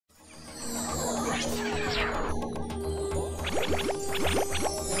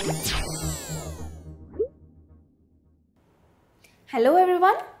Hello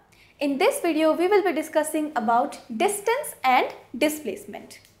everyone. In this video we will be discussing about distance and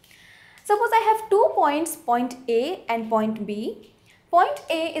displacement. Suppose I have 2 points, point A and point B. Point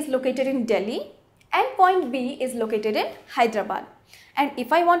A is located in Delhi and point B is located in Hyderabad. And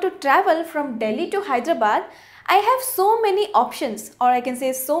if I want to travel from Delhi to Hyderabad, I have so many options, or I can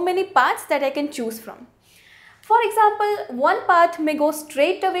say so many paths that I can choose from. For example, one path may go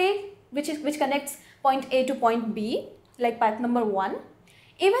straight away which connects point A to point B, like path number 1.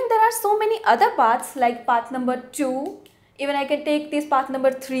 Even there are so many other paths like path number 2. Even I can take this path number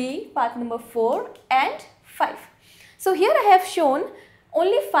 3, path number 4 and 5. So here I have shown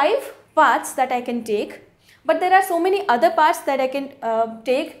only 5 paths that I can take, but there are so many other paths that I can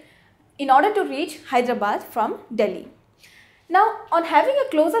take in order to reach Hyderabad from Delhi. Now, on having a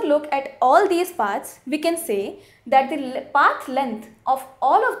closer look at all these paths, we can say that the path length of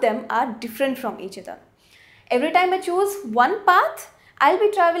all of them are different from each other. Every time I choose one path, I'll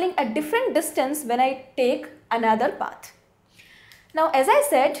be traveling a different distance when I take another path. Now, as I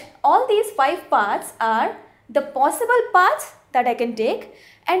said, all these 5 paths are the possible paths that I can take,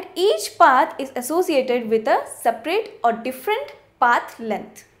 and each path is associated with a separate or different path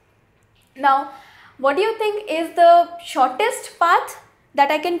length. Now, what do you think is the shortest path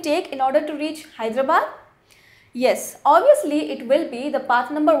that I can take in order to reach Hyderabad? Yes, obviously it will be the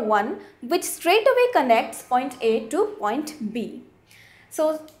path number 1, which straight away connects point A to point B.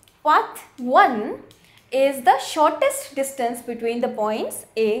 So, path 1 is the shortest distance between the points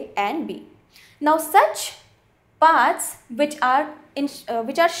A and B. Now, such paths which are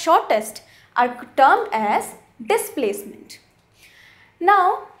shortest are termed as displacement.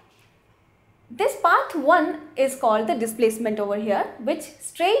 Now, this path 1 is called the displacement over here, which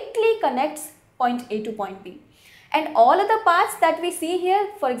straightly connects point A to point B. And all other paths that we see here,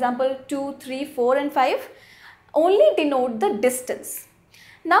 for example 2, 3, 4 and 5, only denote the distance.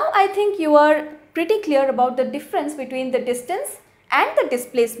 Now I think you are pretty clear about the difference between the distance and the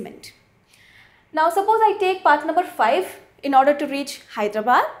displacement. Now suppose I take path number 5 in order to reach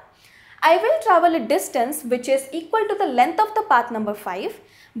Hyderabad. I will travel a distance which is equal to the length of the path number 5,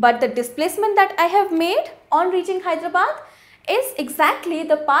 but the displacement that I have made on reaching Hyderabad is exactly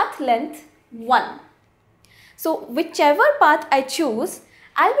the path length 1. So whichever path I choose,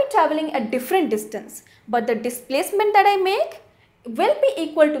 I'll be traveling a different distance, but the displacement that I make will be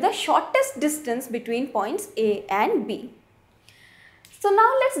equal to the shortest distance between points A and B. So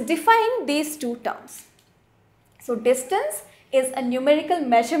now let's define these two terms. So distance is a numerical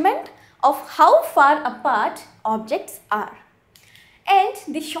measurement of how far apart objects are. And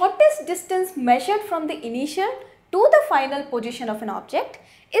the shortest distance measured from the initial to the final position of an object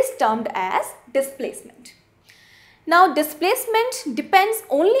is termed as displacement. Now, displacement depends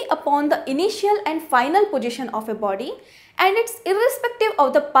only upon the initial and final position of a body, and it's irrespective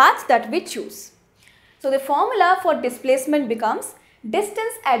of the path that we choose. So, the formula for displacement becomes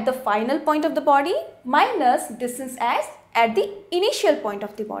distance at the final point of the body minus distance at the initial point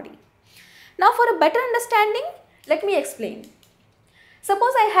of the body. Now, for a better understanding, let me explain.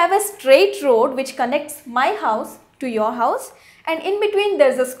 Suppose I have a straight road which connects my house to your house, and in between there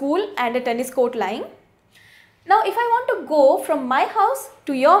is a school and a tennis court lying. Now, if I want to go from my house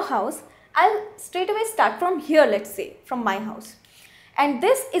to your house, I'll straight away start from here, let's say, from my house. And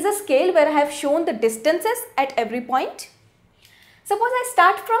this is a scale where I have shown the distances at every point. Suppose I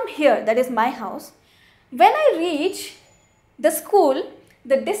start from here, that is my house. When I reach the school,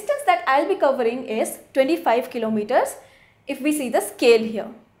 the distance that I'll be covering is 25 kilometers if we see the scale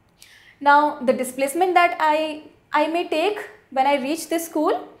here. Now, the displacement that I may take when I reach this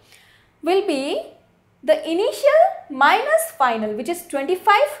school will be the initial minus final, which is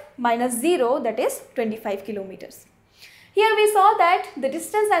 25 minus 0, that is 25 kilometers. Here we saw that the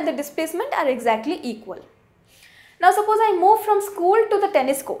distance and the displacement are exactly equal. Now suppose I move from school to the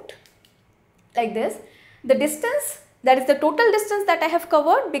tennis court like this. The distance, that is the total distance that I have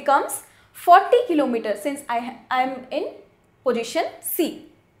covered, becomes 40 kilometers since I am in position C.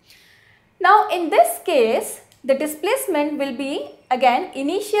 Now in this case, the displacement will be again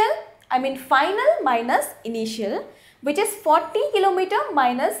final minus initial, which is 40 kilometer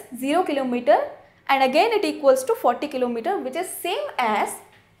minus 0 kilometer, and again it equals to 40 kilometer, which is same as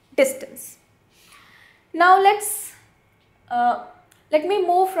distance. Now let me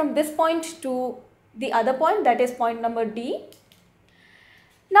move from this point to the other point, that is point number D.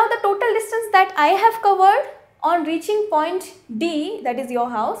 Now the total distance that I have covered on reaching point D, that is your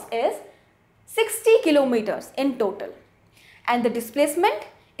house, is 60 kilometers in total, and the displacement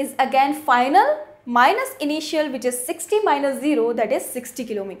is again final minus initial, which is 60 minus 0, that is 60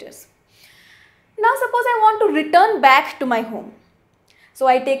 kilometers. Now suppose I want to return back to my home. So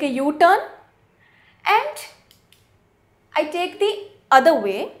I take a U-turn and I take the other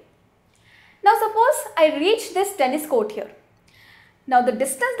way. Now suppose I reach this tennis court here. Now the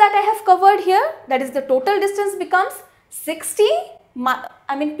distance that I have covered here, that is the total distance, becomes 60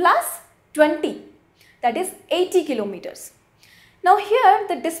 plus 20, that is 80 kilometers. Now here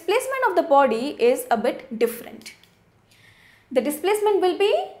the displacement of the body is a bit different. The displacement will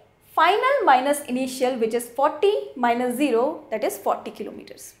be final minus initial, which is 40 minus 0, that is 40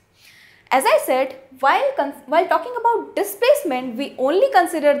 kilometers. As I said, while talking about displacement, we only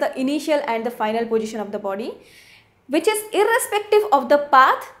consider the initial and the final position of the body, which is irrespective of the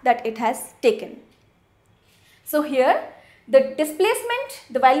path that it has taken. So here the displacement,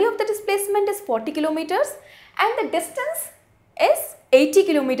 the value of the displacement is 40 kilometers and the distance is 80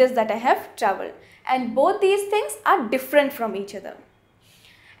 kilometers that I have travelled, and both these things are different from each other.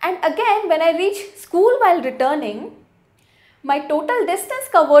 And again, when I reach school while returning, my total distance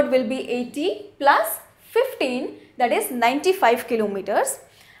covered will be 80 plus 15, that is 95 kilometers.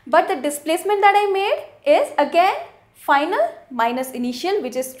 But the displacement that I made is again final minus initial,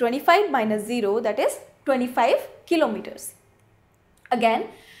 which is 25 minus 0, that is 25 kilometers. Again,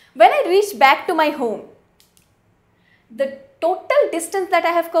 when I reach back to my home, the total distance that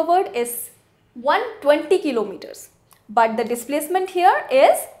I have covered is 120 kilometers. But the displacement here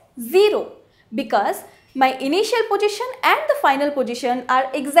is 0 because my initial position and the final position are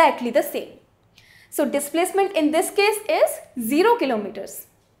exactly the same. So displacement in this case is 0 kilometers.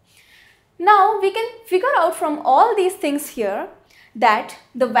 Now we can figure out from all these things here that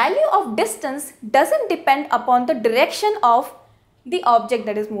the value of distance doesn't depend upon the direction of the object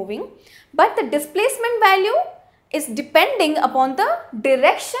that is moving, but the displacement value is depending upon the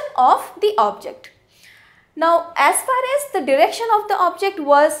direction of the object. Now as far as the direction of the object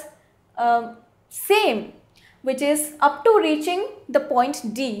was same, which is up to reaching the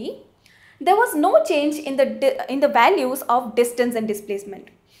point D, there was no change in the values of distance and displacement.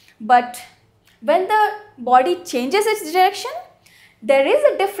 But when the body changes its direction, there is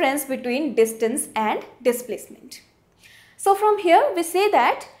a difference between distance and displacement. So from here we say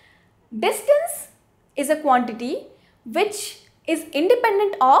that distance is a quantity which is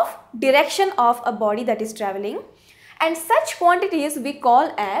independent of direction of a body that is traveling, and such quantities we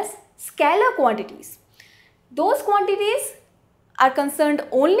call as scalar quantities. Those quantities are concerned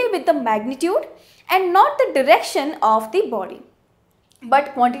only with the magnitude and not the direction of the body.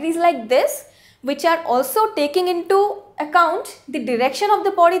 But quantities like this, which are also taking into account the direction of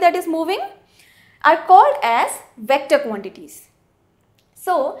the body that is moving, are called as vector quantities.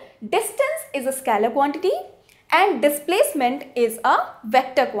 So distance is a scalar quantity and displacement is a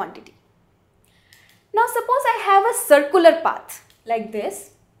vector quantity. Now suppose I have a circular path like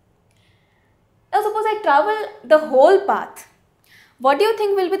this. Now suppose I travel the whole path. What do you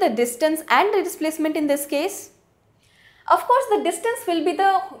think will be the distance and the displacement in this case? Of course, the distance will be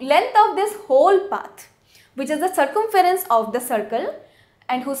the length of this whole path, which is the circumference of the circle,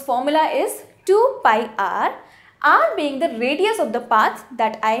 and whose formula is 2 pi r, r being the radius of the path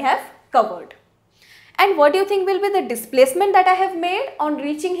that I have covered. And what do you think will be the displacement that I have made on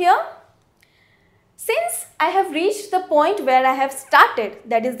reaching here? Since I have reached the point where I have started,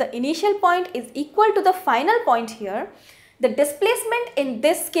 that is the initial point is equal to the final point here, the displacement in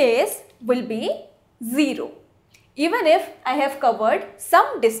this case will be 0. Even if I have covered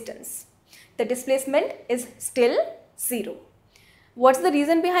some distance, the displacement is still 0. What's the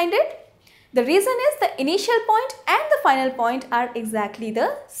reason behind it? The reason is the initial point and the final point are exactly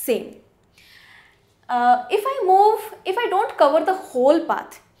the same. If I don't cover the whole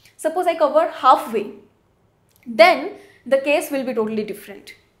path, suppose I cover halfway, then the case will be totally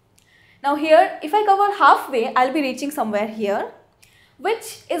different. Now here, if I cover halfway, I'll be reaching somewhere here,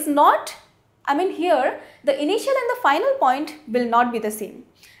 which is not, here the initial and the final point will not be the same,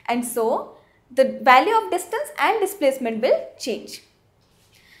 and so the value of distance and displacement will change.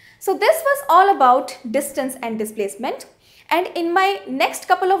 So this was all about distance and displacement, and in my next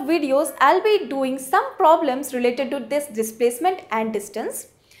couple of videos I'll be doing some problems related to this displacement and distance,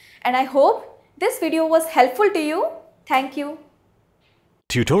 and I hope this video was helpful to you. Thank you.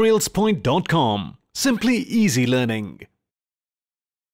 TutorialsPoint.com. Simply easy learning.